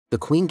The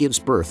queen gives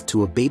birth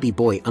to a baby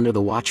boy under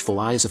the watchful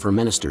eyes of her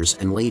ministers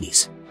and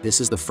ladies. This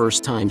is the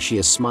first time she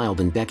has smiled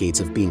in decades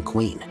of being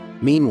queen.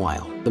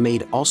 Meanwhile, the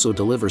maid also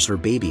delivers her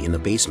baby in the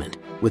basement.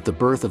 With the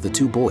birth of the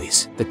two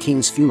boys, the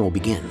king's funeral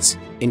begins.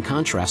 In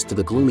contrast to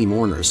the gloomy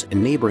mourners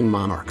and neighboring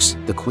monarchs,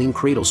 the queen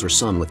cradles her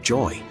son with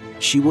joy.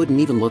 She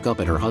wouldn't even look up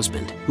at her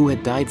husband, who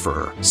had died for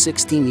her.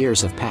 16 years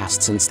have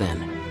passed since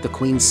then. The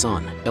queen's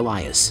son,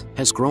 Elias,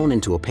 has grown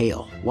into a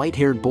pale,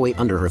 white-haired boy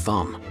under her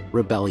thumb.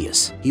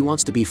 Rebellious, he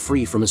wants to be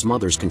free from his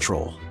mother's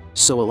control.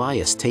 So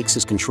Elias takes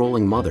his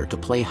controlling mother to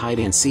play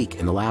hide-and-seek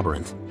in the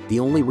labyrinth. The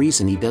only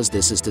reason he does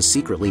this is to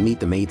secretly meet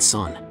the maid's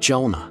son,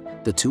 Jonah.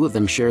 The two of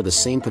them share the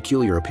same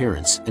peculiar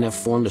appearance and have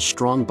formed a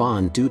strong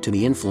bond due to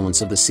the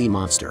influence of the sea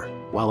monster.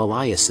 While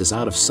Elias is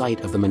out of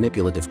sight of the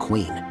manipulative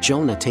queen,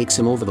 Jonah takes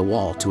him over the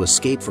wall to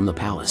escape from the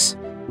palace.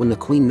 When the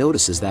queen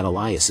notices that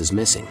Elias is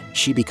missing,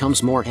 she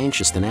becomes more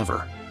anxious than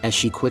ever. As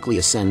she quickly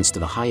ascends to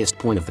the highest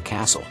point of the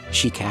castle,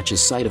 she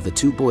catches sight of the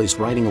two boys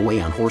riding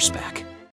away on horseback.